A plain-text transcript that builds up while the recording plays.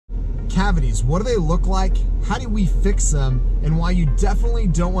Cavities, what do they look like? How do we fix them? And why you definitely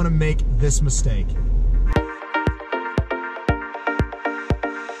don't want to make this mistake.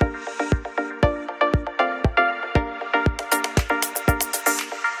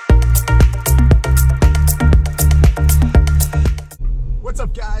 What's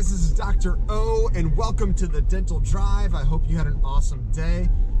up guys, this is Dr. O and welcome to the Dental Drive. I hope you had an awesome day.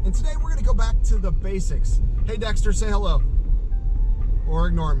 And today we're gonna go back to the basics. Hey Dexter, say hello. Or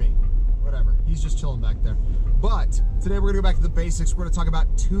ignore me, whatever. He's just chilling back there. But today we're gonna go back to the basics. We're gonna talk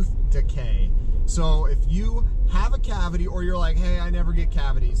about tooth decay. So if you have a cavity or you're like, hey, I never get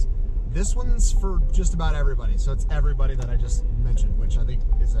cavities, this one's for just about everybody. So it's everybody that I just mentioned, which I think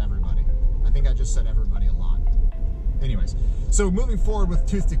is everybody. I think I just said everybody a lot. Anyways, so moving forward with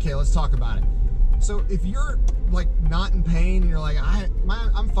tooth decay, let's talk about it. So if you're like not in pain and you're like,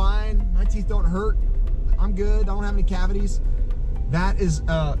 I'm fine, my teeth don't hurt, I'm good, I don't have any cavities, that is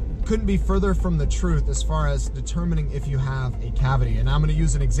couldn't be further from the truth as far as determining if you have a cavity. And I'm going to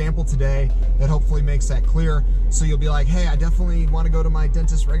use an example today that hopefully makes that clear. So you'll be like, hey, I definitely want to go to my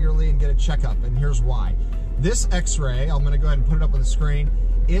dentist regularly and get a checkup. And here's why. This x-ray, I'm going to go ahead and put it up on the screen.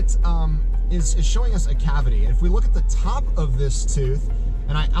 It is showing us a cavity. And if we look at the top of this tooth,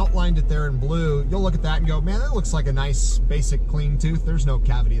 and I outlined it there in blue, you'll look at that and go, man, that looks like a nice, basic, clean tooth. There's no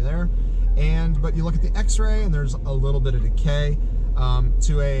cavity there. But you look at the x-ray and there's a little bit of decay.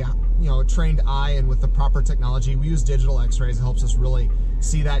 To a trained eye, and with the proper technology, we use digital x-rays. It helps us really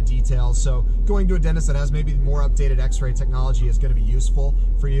see that detail. So going to a dentist that has maybe more updated x-ray technology is going to be useful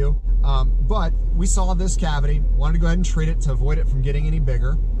for you. But we saw this cavity, wanted to go ahead and treat it to avoid it from getting any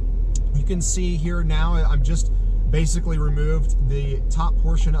bigger. You can see here now I'm just basically removed the top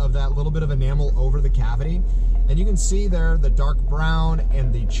portion of that little bit of enamel over the cavity, and you can see there the dark brown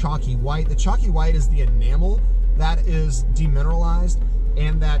and the chalky white. The chalky white is the enamel that is demineralized,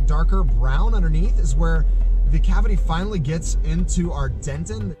 and that darker brown underneath is where the cavity finally gets into our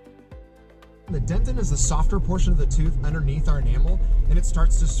dentin. The dentin is the softer portion of the tooth underneath our enamel, and it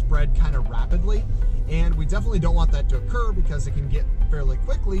starts to spread kind of rapidly, and we definitely don't want that to occur because it can get fairly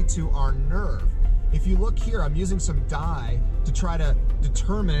quickly to our nerve. If you look here, I'm using some dye to try to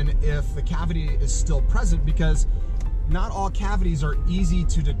determine if the cavity is still present, because not all cavities are easy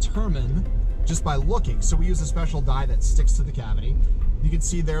to determine just by looking. So we use a special dye that sticks to the cavity. You can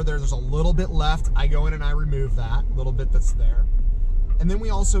see there's a little bit left. I go in and I remove that little bit that's there. And then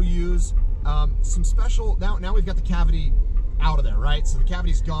we also use some special, now we've got the cavity out of there, right? So the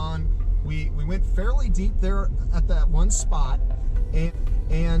cavity's gone. We went fairly deep there at that one spot,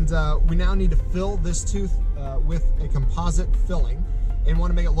 and we now need to fill this tooth with a composite filling and want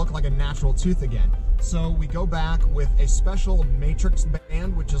to make it look like a natural tooth again. So we go back with a special matrix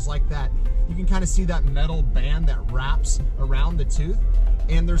band, which is like that. You can kind of see that metal band that wraps around the tooth,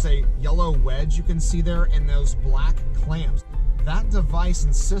 and there's a yellow wedge you can see there, and those black clamps. That device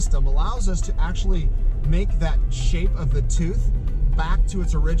and system allows us to actually make that shape of the tooth back to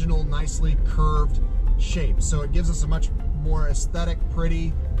its original nicely curved shape. So it gives us a much more aesthetic,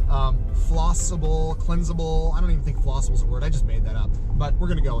 pretty, flossable, cleansable. I don't even think flossable is a word, I just made that up, but we're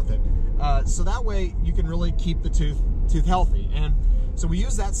gonna go with it. So that way you can really keep the tooth healthy. And so we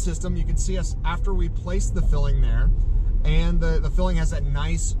use that system. You can see us after we place the filling there, and the filling has that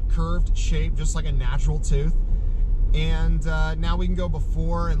nice curved shape, just like a natural tooth. And now we can go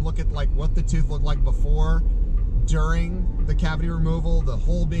before and look at like what the tooth looked like before, during the cavity removal, the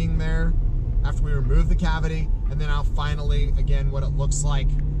hole being there, after we remove the cavity, and then now finally, again, what it looks like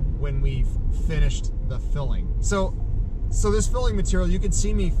when we've finished the filling. So this filling material, you can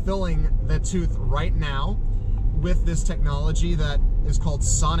see me filling the tooth right now with this technology that is called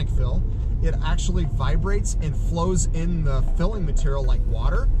sonic fill. It actually vibrates and flows in the filling material like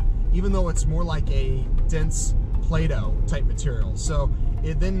water, even though it's more like a dense Play-Doh type material. So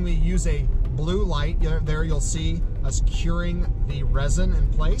then we use a blue light. There you'll see us curing the resin in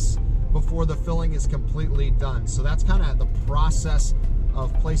place before the filling is completely done. So that's kind of the process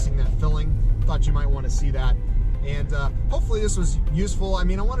of placing that filling. Thought you might want to see that. And hopefully this was useful. I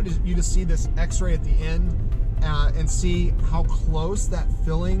mean, I wanted you to see this x-ray at the end and see how close that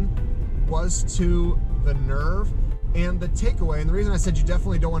filling was to the nerve. And the takeaway, and the reason I said you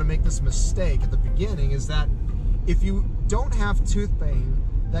definitely don't want to make this mistake at the beginning, is that if you don't have tooth pain,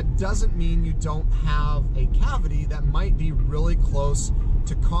 that doesn't mean you don't have a cavity that might be really close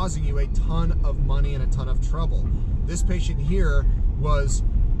to causing you a ton of money and a ton of trouble. This patient here was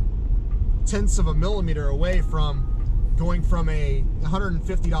tenths of a millimeter away from going from a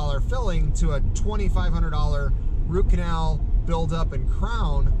 $150 filling to a $2,500 root canal buildup and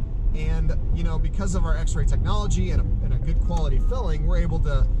crown. And you know, because of our x-ray technology and a good quality filling, we're able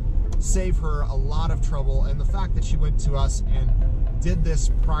to save her a lot of trouble. And the fact that she went to us and did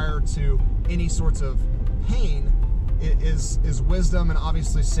this prior to any sorts of pain is wisdom, and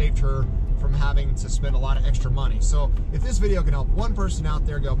obviously saved her from having to spend a lot of extra money. So if this video can help one person out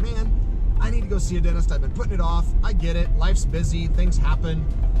there go, man, I need to go see a dentist, I've been putting it off, I get it, life's busy, things happen,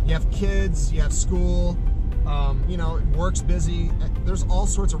 you have kids, you have school, you know, work's busy, there's all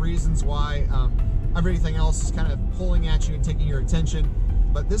sorts of reasons why everything else is kind of pulling at you and taking your attention.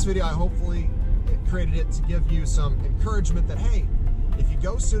 But this video, I hopefully created it to give you some encouragement that, hey, if you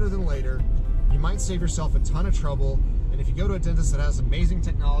go sooner than later, you might save yourself a ton of trouble. And if you go to a dentist that has amazing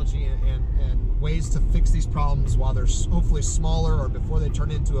technology and ways to fix these problems while they're hopefully smaller or before they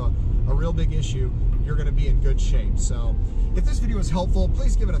turn into a real big issue, you're gonna be in good shape. So if this video was helpful,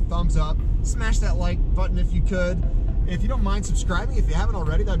 please give it a thumbs up. Smash that like button if you could. If you don't mind subscribing, if you haven't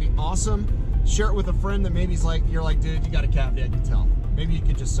already, that'd be awesome. Share it with a friend that maybe you're like, dude, you got a cavity, I can tell. Maybe you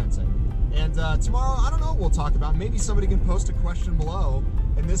could just sense it. And tomorrow, I don't know what we'll talk about. Maybe somebody can post a question below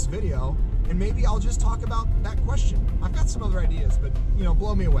in this video, and maybe I'll just talk about that question. I've got some other ideas, but you know,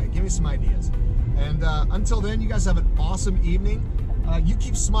 blow me away. Give me some ideas. And until then, you guys have an awesome evening. You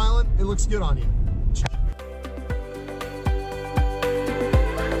keep smiling. It looks good on you.